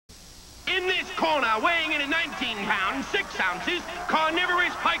In this corner, weighing in at 19 pounds, 6 ounces,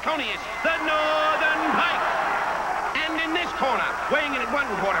 carnivorous Piconius, the Northern Pike. And in this corner, weighing in at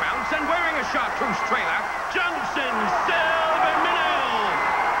 1/4 ounce and wearing a chartreuse trailer, Johnson Silver Minnow.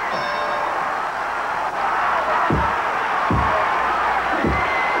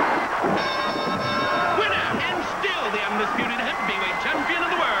 Winner and still the undisputed heavyweight champion of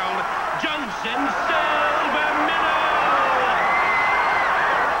the world, Johnson Silver Minnow.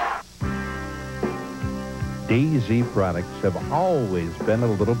 DZ products have always been a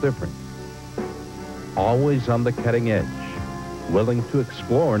little different. Always on the cutting edge, willing to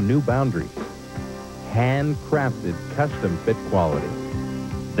explore new boundaries. Handcrafted, custom fit quality.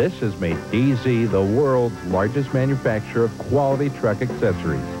 This has made DZ the world's largest manufacturer of quality truck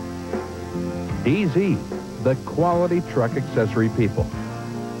accessories. DZ, the quality truck accessory people.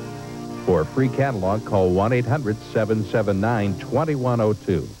 For a free catalog, call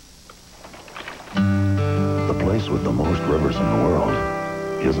 1-800-779-2102. The place with the most rivers in the world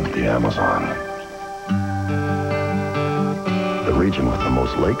isn't the Amazon. The region with the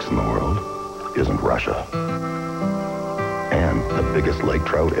most lakes in the world isn't Russia. And the biggest lake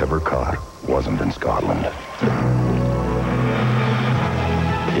trout ever caught wasn't in Scotland.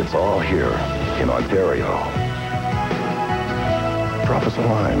 It's all here in Ontario. Drop us a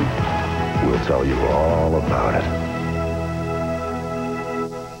line. We'll tell you all about it.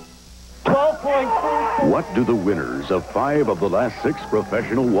 12.3. What do the winners of 5 of the last 6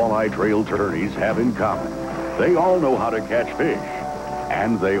 professional walleye trail tourneys have in common? They all know how to catch fish,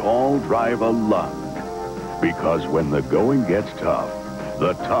 and they all drive a Lund. Because when the going gets tough,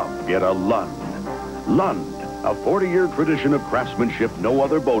 the tough get a Lund. Lund, a 40-year tradition of craftsmanship no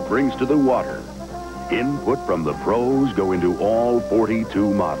other boat brings to the water. Input from the pros go into all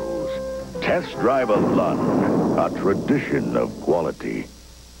 42 models. Test drive a Lund, a tradition of quality.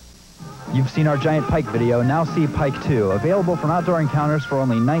 You've seen our giant pike video. Now see Pike 2, available from Outdoor Encounters for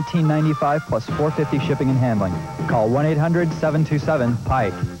only $19.95 plus $4.50 shipping and handling. Call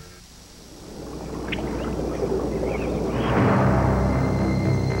 1-800-727-PIKE.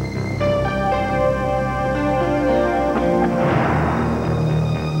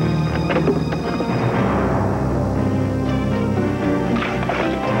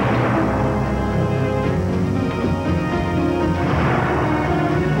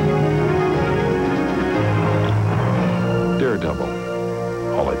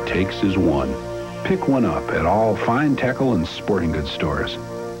 Takes is one. Pick one up at all fine tackle and sporting goods stores.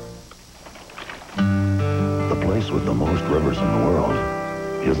 The place with the most rivers in the world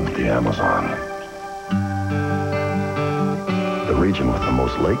isn't the Amazon. The region with the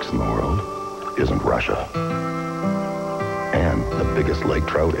most lakes in the world isn't Russia. And the biggest lake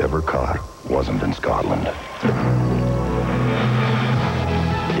trout ever caught wasn't in Scotland.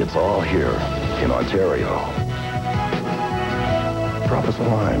 It's all here in Ontario. Drop us a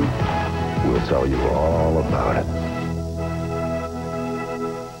line. We'll tell you all about it.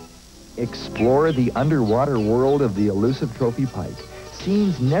 Explore the underwater world of the elusive trophy pike.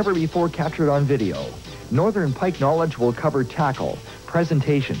 Scenes never before captured on video. Northern Pike Knowledge will cover tackle,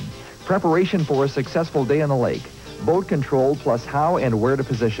 presentation, preparation for a successful day on the lake, boat control plus how and where to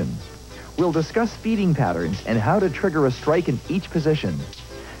position. We'll discuss feeding patterns and how to trigger a strike in each position.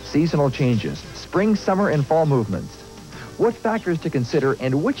 Seasonal changes, spring, summer, and fall movements. What factors to consider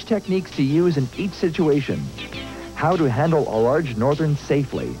and which techniques to use in each situation. How to handle a large northern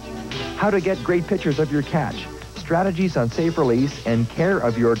safely. How to get great pictures of your catch. Strategies on safe release and care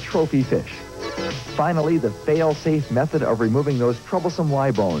of your trophy fish. Finally, the fail-safe method of removing those troublesome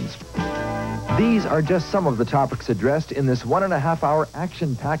Y bones. These are just some of the topics addressed in this 1.5-hour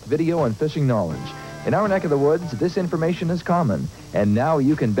action-packed video on fishing knowledge. In our neck of the woods, this information is common, and now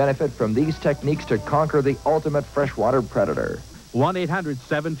you can benefit from these techniques to conquer the ultimate freshwater predator.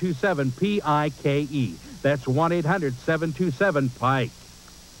 1-800-727-PIKE. That's 1-800-727-PIKE.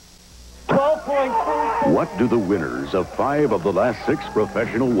 12.3. What do the winners of 5 of the last 6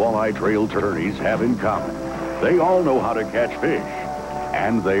 professional walleye trail tourneys have in common? They all know how to catch fish,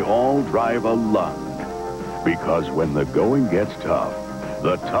 and they all drive a Lund. Because when the going gets tough,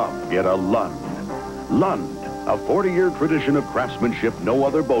 the tough get a Lund. Lund, a 40-year tradition of craftsmanship no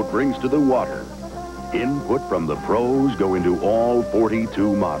other boat brings to the water. Input from the pros go into all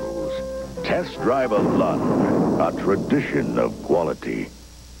 42 models. Test drive a Lund, a tradition of quality.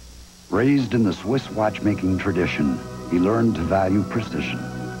 Raised in the Swiss watchmaking tradition, he learned to value precision.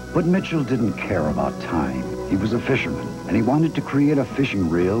 But Mitchell didn't care about time. He was a fisherman, and he wanted to create a fishing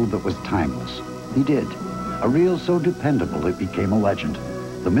reel that was timeless. He did. A reel so dependable it became a legend.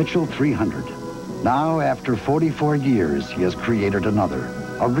 The Mitchell 300. Now, after 44 years, he has created another,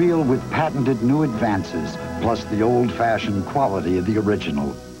 A reel with patented new advances, plus the old-fashioned quality of the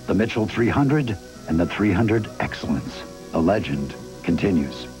original. The Mitchell 300 and the 300 Excellence. The legend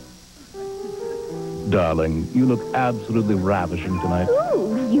continues. Darling, you look absolutely ravishing tonight.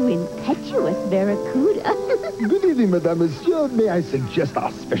 Ooh, you impetuous barracuda. Good evening, Madame, Monsieur. May I suggest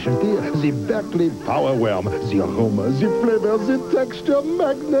our specialty, the Berkeley Power Worm. The aroma, the flavor, the texture,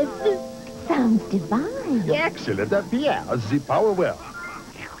 magnifique. Sounds divine. Excellent. Pierre, the Power Worm.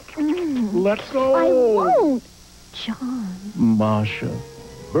 Let's go. I won't. John. Marcia.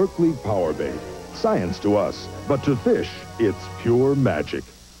 Berkeley Power Bait. Science to us, but to fish, it's pure magic.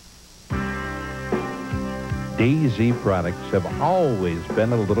 DZ products have always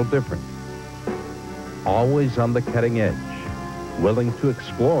been a little different. Always on the cutting edge, willing to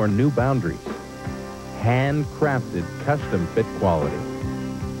explore new boundaries. Handcrafted, custom-fit quality.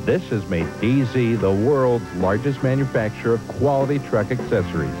 This has made DZ the world's largest manufacturer of quality truck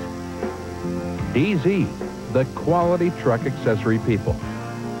accessories. DZ, the quality truck accessory people.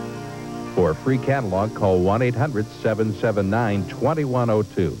 For a free catalog, call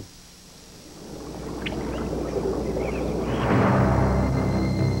 1-800-779-2102.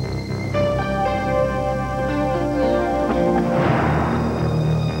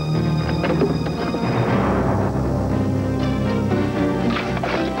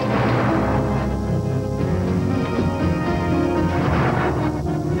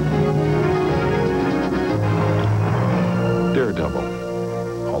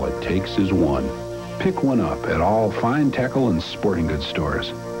 All it takes is one. Pick one up at all fine tackle and sporting goods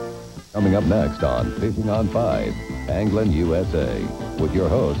stores. Coming up next on Fishing on 5, Anglin, USA, with your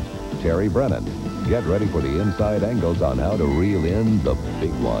host, Terry Brennan. Get ready for the inside angles on how to reel in the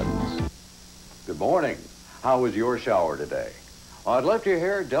big ones. Good morning. How was your shower today? It left your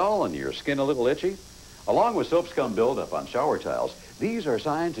hair dull and your skin a little itchy? Along with soap scum buildup on shower tiles, these are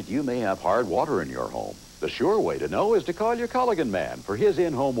signs that you may have hard water in your home. The sure way to know is to call your Culligan man for his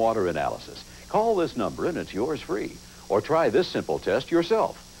in-home water analysis. Call this number and it's yours free. Or try this simple test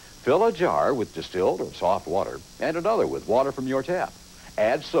yourself. Fill a jar with distilled or soft water and another with water from your tap.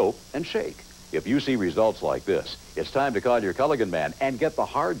 Add soap and shake. If you see results like this, it's time to call your Culligan man and get the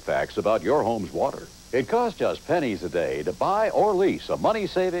hard facts about your home's water. It costs just pennies a day to buy or lease a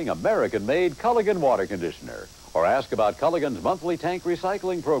money-saving, American-made Culligan water conditioner. Or ask about Culligan's monthly tank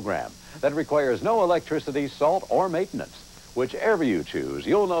recycling program that requires no electricity, salt, or maintenance. Whichever you choose,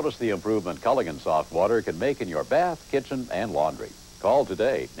 you'll notice the improvement Culligan soft water can make in your bath, kitchen, and laundry. Call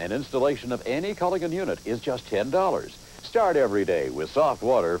today. An installation of any Culligan unit is just $10. Start every day with soft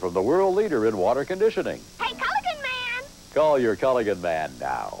water from the world leader in water conditioning. Hey, Culligan man! Call your Culligan man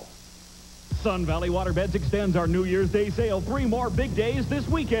now. Sun Valley Waterbeds extends our New Year's Day sale 3 more big days this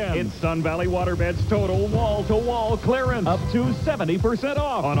weekend. It's Sun Valley Waterbeds total wall-to-wall clearance. Up to 70%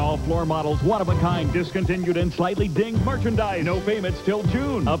 off on all floor models, one-of-a-kind, discontinued, and slightly dinged merchandise. No payments till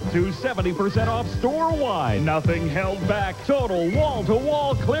June. Up to 70% off store-wide. Nothing held back. Total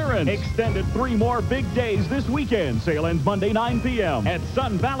wall-to-wall clearance. Extended 3 more big days this weekend. Sale ends Monday, 9 p.m. at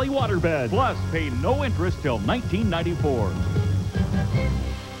Sun Valley Waterbeds. Plus, pay no interest till 1994.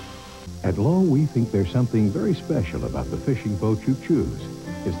 At Lowe, we think there's something very special about the fishing boat you choose.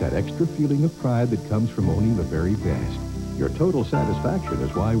 It's that extra feeling of pride that comes from owning the very best. Your total satisfaction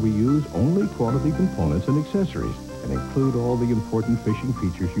is why we use only quality components and accessories and include all the important fishing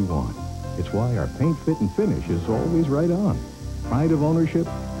features you want. It's why our paint, fit, and finish is always right on. Pride of ownership?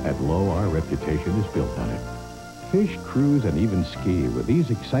 At Lowe, our reputation is built on it. Fish, cruise, and even ski with these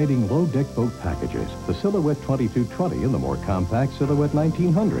exciting low-deck boat packages, the Silhouette 2220 and the more compact Silhouette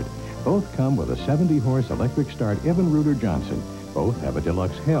 1900. Both come with a 70-horse electric start Evinrude Johnson. Both have a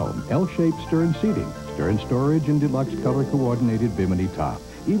deluxe helm, L-shaped stern seating, stern storage, and deluxe color-coordinated bimini top.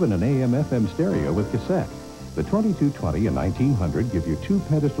 Even an AM/FM stereo with cassette. The 2220 and 1900 give you 2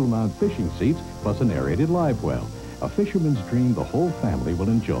 pedestal-mount fishing seats plus an aerated live well. A fisherman's dream the whole family will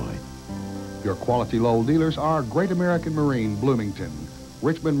enjoy. Your quality Lowell dealers are Great American Marine, Bloomington,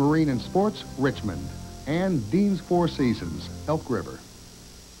 Richmond Marine and Sports, Richmond, and Dean's Four Seasons, Elk River.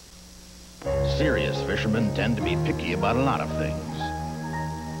 Serious fishermen tend to be picky about a lot of things.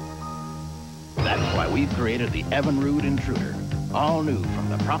 That's why we've created the Evinrude Intruder. All new from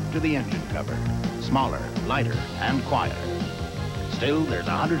the prop to the engine cover. Smaller, lighter, and quieter. Still, there's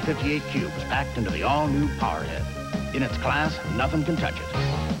 158 cubes packed into the all-new powerhead. In its class, nothing can touch it.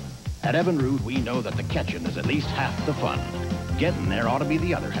 At Evinrude, we know that the catching is at least half the fun. Getting there ought to be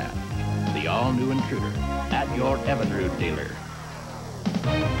the other half. The all-new Intruder at your Evinrude dealer.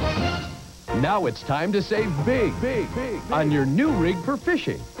 Now it's time to save big on your new rig for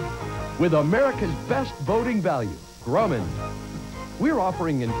fishing with America's best boating value, Grumman. We're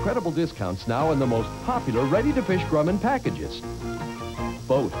offering incredible discounts now on the most popular ready-to-fish Grumman packages.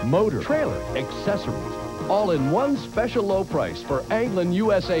 Boat, motor, trailer, accessories, all in one special low price for Anglin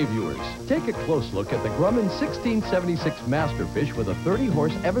USA viewers. Take a close look at the Grumman 1676 Masterfish with a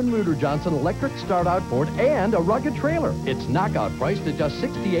 30-horse Evan Reuter Johnson electric start outboard and a rugged trailer. It's knockout priced at just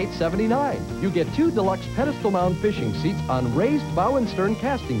 $68.79. You get 2 deluxe pedestal mount fishing seats on raised bow and stern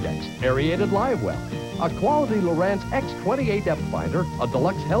casting decks, aerated live well, a quality Lowrance X28 depth finder, a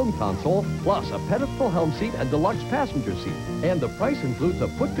deluxe helm console, plus a pedestal helm seat and deluxe passenger seat. And the price includes a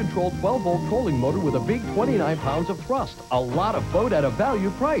foot-controlled 12-volt trolling motor with a big 29 pounds of thrust. A lot of boat at a value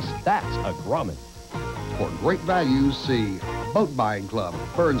price. That's a Grumman. For great values, see Boat Buying Club,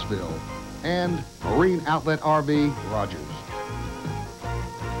 Burnsville, and Marine Outlet RV, Rogers.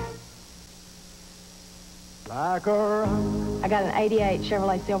 I got an 88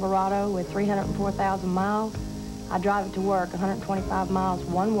 Chevrolet Silverado with 304,000 miles. I drive it to work, 125 miles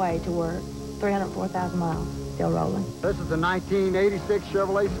one way to work, 304,000 miles, still rolling. This is a 1986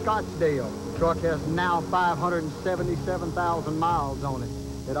 Chevrolet Scottsdale. The truck has now 577,000 miles on it.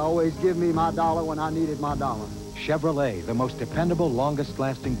 It always gives me my dollar when I needed my dollar. Chevrolet, the most dependable,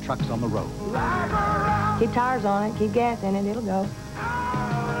 longest-lasting trucks on the road. Keep tires on it, keep gas in it, it'll go.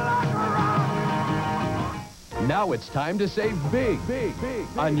 Now it's time to save big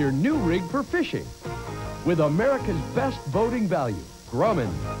on your new rig for fishing. With America's best boating value,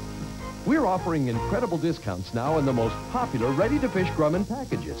 Grumman. We're offering incredible discounts now on the most popular ready-to-fish Grumman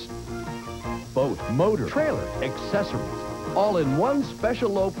packages. Boat, motor, trailer, accessories, all in one special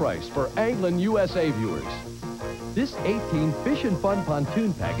low price for Anglin USA viewers. This 18 Fish and Fun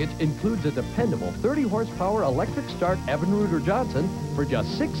pontoon package includes a dependable 30-horsepower electric start Evan Reuter Johnson for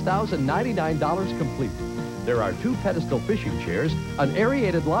just $6,099 complete. There are 2 pedestal fishing chairs, an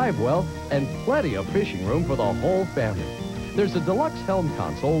aerated live well, and plenty of fishing room for the whole family. There's a deluxe helm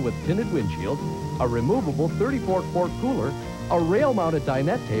console with tinted windshield, a removable 34-quart cooler, a rail-mounted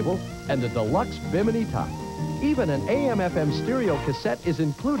dinette table, and a deluxe bimini top. Even an AM/FM stereo cassette is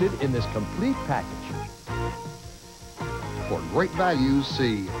included in this complete package. For great values,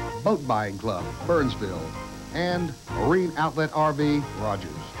 see Boat Buying Club, Burnsville, and Marine Outlet RV,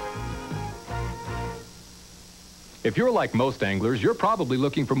 Rogers. If you're like most anglers, you're probably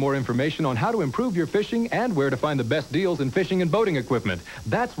looking for more information on how to improve your fishing and where to find the best deals in fishing and boating equipment.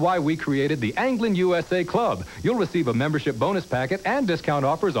 That's why we created the Anglin USA Club. You'll receive a membership bonus packet and discount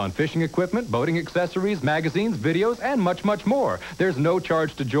offers on fishing equipment, boating accessories, magazines, videos, and much, much more. There's no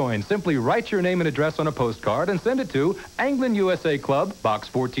charge to join. Simply write your name and address on a postcard and send it to Anglin USA Club,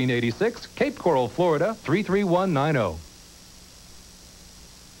 Box 1486, Cape Coral, Florida, 33190.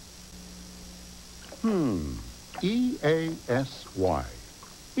 EASY.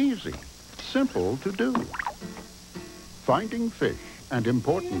 Easy. Simple to do. Finding fish and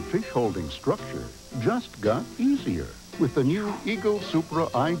important fish holding structure just got easier with the new Eagle Supra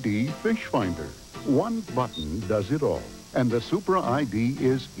ID Fish Finder. One button does it all. And the Supra ID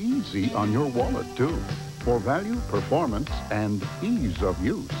is easy on your wallet, too. For value, performance, and ease of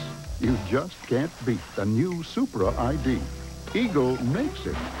use. You just can't beat the new Supra ID. Eagle makes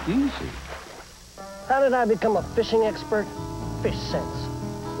it easy. How did I become a fishing expert? Fish sense.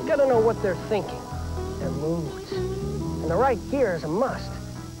 You gotta know what they're thinking, their moods. And the right gear is a must.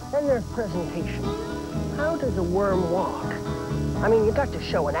 Then there's presentation. How does a worm walk? I mean, you got to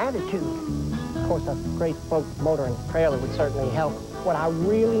show an attitude. Of course, a great boat, motor, and trailer would certainly help. What I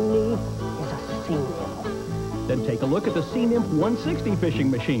really need is a sea nymph. Then take a look at the Sea Nymph 160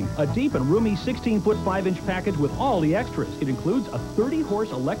 fishing machine, a deep and roomy 16-foot 5-inch package with all the extras. It includes a 30-horse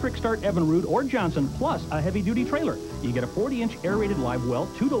electric start Evan Reuter or Johnson, plus a heavy-duty trailer. You get a 40-inch aerated live well,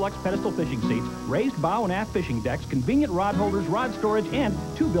 2 deluxe pedestal fishing seats, raised bow and aft fishing decks, convenient rod holders, rod storage, and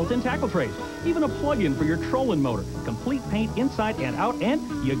 2 built-in tackle trays. Even a plug-in for your trolling motor, complete paint inside and out, and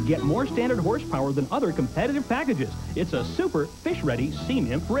you get more standard horsepower than other competitive packages. It's a super fish-ready Sea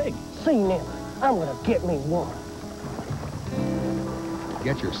Nymph rig. Sea Nymph. I'm gonna get me one.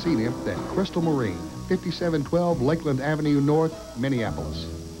 Get your Sea Nymph at Crystal Marine, 5712 Lakeland Avenue North, Minneapolis.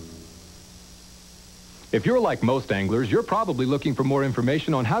 If you're like most anglers, you're probably looking for more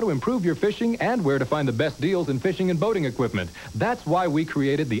information on how to improve your fishing and where to find the best deals in fishing and boating equipment. That's why we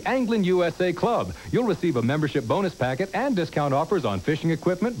created the Anglin USA Club. You'll receive a membership bonus packet and discount offers on fishing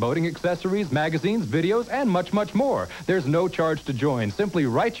equipment, boating accessories, magazines, videos, and much, much more. There's no charge to join. Simply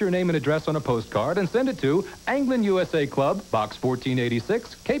write your name and address on a postcard and send it to Anglin USA Club, Box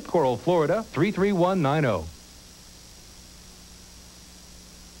 1486, Cape Coral, Florida, 33190.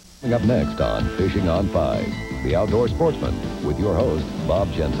 Coming up next on Fishing on 5, The Outdoor Sportsman, with your host,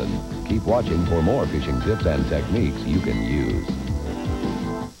 Bob Jensen. Keep watching for more fishing tips and techniques you can use.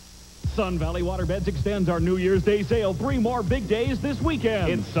 Sun Valley Waterbeds extends our New Year's Day sale 3 more big days this weekend.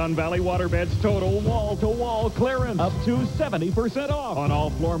 It's Sun Valley Waterbeds total wall-to-wall clearance. Up to 70% off. On all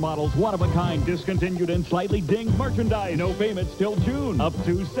floor models, one-of-a-kind, discontinued, and slightly dinged merchandise. No payments till June. Up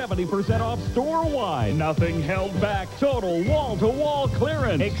to 70% off store-wide. Nothing held back. Total wall-to-wall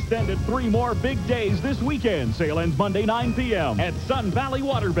clearance. Extended 3 more big days this weekend. Sale ends Monday, 9 p.m. at Sun Valley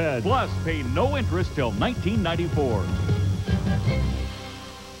Waterbeds. Plus, pay no interest till 1994.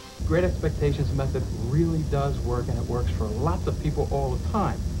 Great Expectations method really does work, and it works for lots of people all the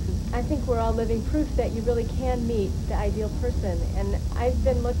time. I think we're all living proof that you really can meet the ideal person. And I've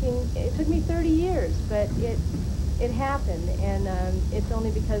been looking, it took me 30 years, but it happened. And it's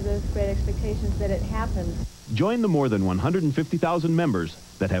only because of Great Expectations that it happened. Join the more than 150,000 members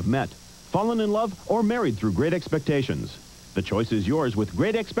that have met, fallen in love, or married through Great Expectations. The choice is yours with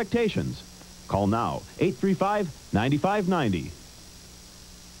Great Expectations. Call now, 835-9590.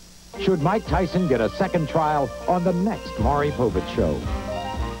 Should Mike Tyson get a second trial on the next Maury Povich Show?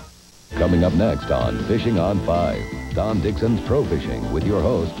 Coming up next on Fishing on 5, Don Dickson's Pro Fishing with your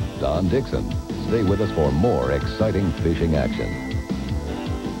host, Don Dickson. Stay with us for more exciting fishing action.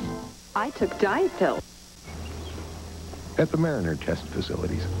 I took diet pills. At the Mariner Test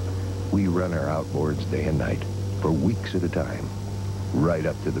Facilities, we run our outboards day and night for weeks at a time, right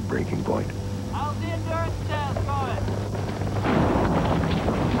up to the breaking point. How's the endurance test going?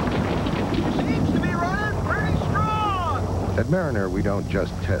 Seems to be running pretty strong. At Mariner, we don't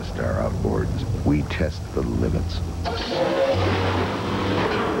just test our outboards, we test the limits.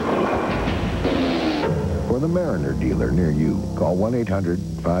 For the Mariner dealer near you, call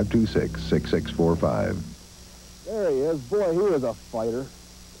 1-800-526-6645. There he is. Boy, he is a fighter.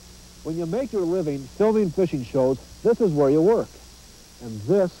 When you make your living filming fishing shows, this is where you work. And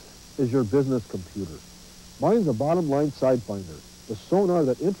this is your business computer. Mine's a bottom-line side finder, the sonar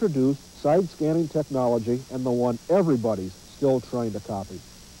that introduced side scanning technology and the one everybody's still trying to copy.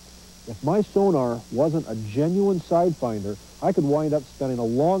 If my sonar wasn't a genuine side finder, I could wind up spending a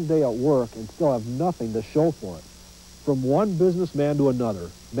long day at work and still have nothing to show for it. From one businessman to another,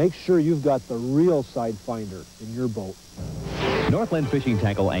 make sure you've got the real side finder in your boat. Northland fishing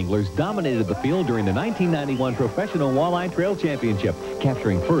tackle anglers dominated the field during the 1991 Professional Walleye Trail Championship,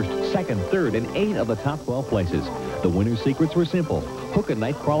 capturing first, second, third, and 8 of the top 12 places. The winner's secrets were simple. Hook a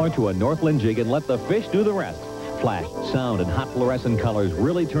night crawler to a Northland jig and let the fish do the rest. Flash, sound, and hot fluorescent colors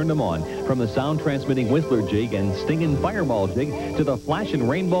really turned them on, from the sound-transmitting Whistler jig and stinging Fireball jig to the Flash and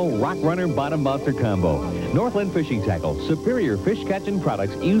Rainbow Rock Runner Bottom Bouncer combo. Northland Fishing Tackle, superior fish-catching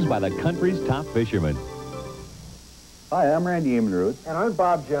products used by the country's top fishermen. Hi, I'm Randy Emenruth. And I'm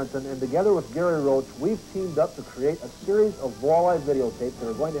Bob Jensen, and together with Gary Roach, we've teamed up to create a series of walleye videotapes that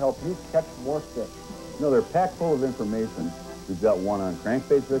are going to help you catch more fish. You know, they're packed full of information. We've got one on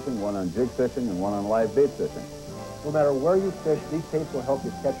crankbait fishing, one on jig fishing, and one on live bait fishing. No matter where you fish, these tapes will help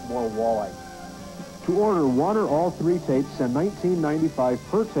you catch more walleye. To order one or all 3 tapes, send $19.95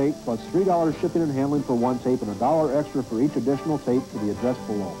 per tape, plus $3 shipping and handling for one tape, and $1 extra for each additional tape to the address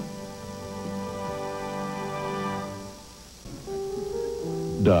below.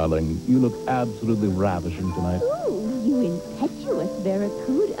 Darling, you look absolutely ravishing tonight. Ooh, you impetuous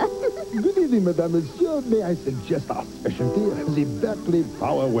barracuda. Good evening, Madame, Monsieur. May I suggest our specialty, the Berkeley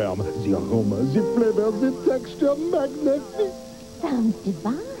Power Worm. The aroma, the flavor, the texture, magnificent. Sounds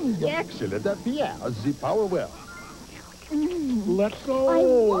divine. Excellent. Pierre, the Power Worm. Let's go. I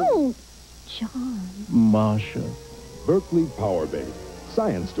won't. John. Marcia. Berkeley Power Bait.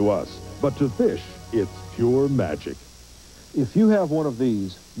 Science to us, but to fish, it's pure magic. If you have one of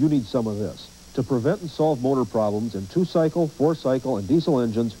these, you need some of this. To prevent and solve motor problems in 2-cycle, 4-cycle, and diesel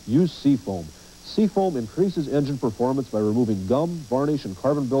engines, use Seafoam. Seafoam increases engine performance by removing gum, varnish, and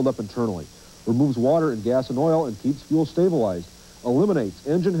carbon buildup internally. Removes water and gas and oil and keeps fuel stabilized. Eliminates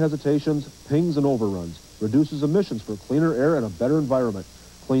engine hesitations, pings, and overruns. Reduces emissions for cleaner air and a better environment.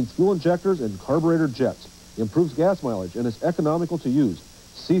 Cleans fuel injectors and carburetor jets. Improves gas mileage and is economical to use.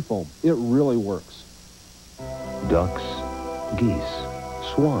 Seafoam, it really works. Ducks, geese,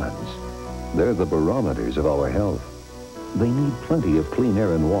 swans. They're the barometers of our health. They need plenty of clean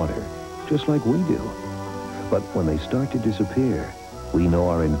air and water, just like we do. But when they start to disappear, we know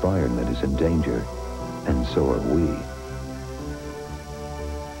our environment is in danger, and so are we.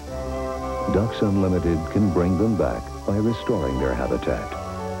 Ducks Unlimited can bring them back by restoring their habitat.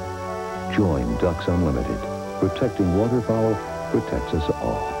 Join Ducks Unlimited. Protecting waterfowl protects us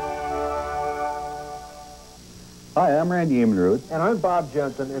all. Hi, I'm Randy Emenruth. And I'm Bob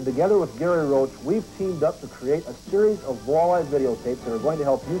Jensen, and together with Gary Roach, we've teamed up to create a series of walleye videotapes that are going to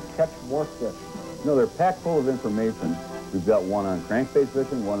help you catch more fish. You know, they're packed full of information. We've got one on crankbait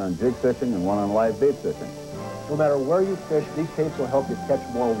fishing, one on jig fishing, and one on live bait fishing. No matter where you fish, these tapes will help you catch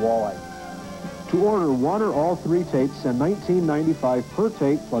more walleye. To order one or all 3 tapes, send $19.95 per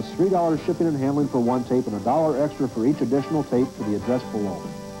tape plus $3 shipping and handling for one tape and $1 extra for each additional tape to the address below.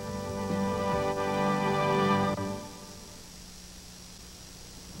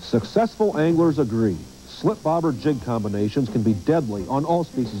 Successful anglers agree. Slip bobber jig combinations can be deadly on all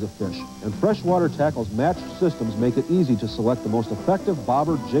species of fish, and Freshwater Tackle's matched systems make it easy to select the most effective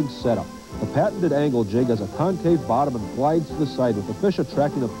bobber jig setup. The patented angle jig has a concave bottom and glides to the side with the fish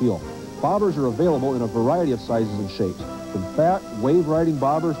attracting appeal. Bobbers are available in a variety of sizes and shapes, from fat, wave-riding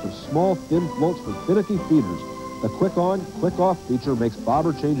bobbers to small, thin floats for finicky feeders. The quick-on, quick-off feature makes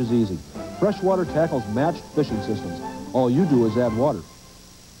bobber changes easy. Freshwater Tackle's matched fishing systems. All you do is add water.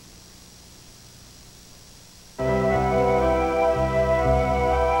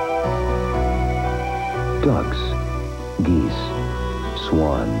 Ducks, geese,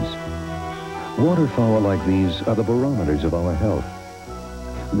 swans. Waterfowl like these are the barometers of our health.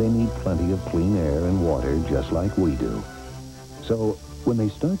 They need plenty of clean air and water just like we do. So when they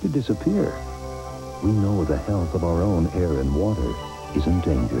start to disappear, we know the health of our own air and water is in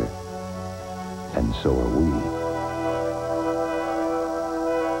danger. And so are we.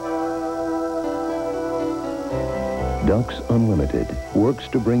 Ducks Unlimited works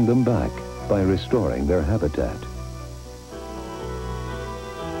to bring them back by restoring their habitat.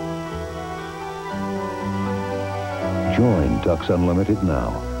 Join Ducks Unlimited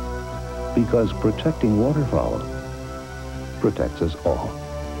now, because protecting waterfowl protects us all.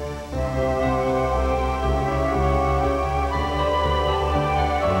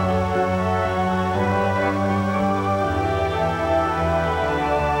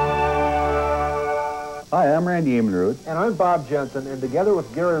 Hi, I'm Randy Emenrud. And I'm Bob Jensen, and together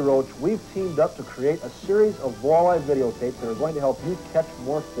with Gary Roach, we've teamed up to create a series of walleye videotapes that are going to help you catch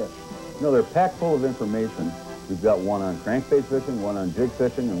more fish. You know, they're packed full of information. We've got one on crankbait fishing, one on jig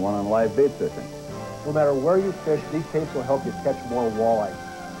fishing, and one on live bait fishing. No matter where you fish, these tapes will help you catch more walleye.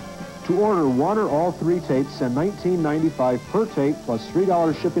 To order one or all 3 tapes, send $19.95 per tape plus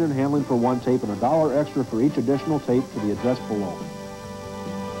 $3 shipping and handling for one tape and $1 extra for each additional tape to the address below.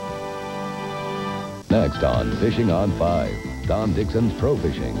 Next on Fishing on 5, Don Dickson's Pro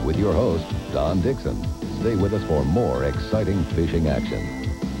Fishing with your host, Don Dickson. Stay with us for more exciting fishing action.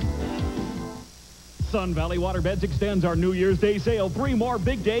 Sun Valley Waterbeds extends our New Year's Day sale 3 more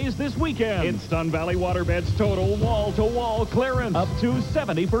big days this weekend. It's Sun Valley Waterbeds total wall-to-wall clearance. Up to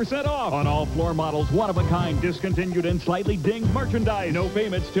 70% off on all floor models, one-of-a-kind, discontinued, and slightly dinged merchandise. No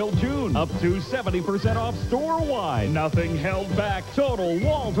payments till June. Up to 70% off store-wide. Nothing held back. Total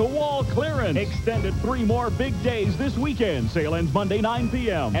wall-to-wall clearance. Extended 3 more big days this weekend. Sale ends Monday, 9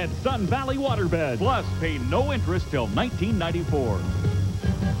 p.m. at Sun Valley Waterbeds. Plus, pay no interest till 1994.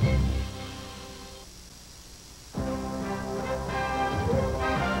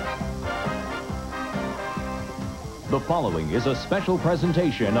 The following is a special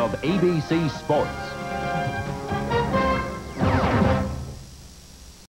presentation of ABC Sports.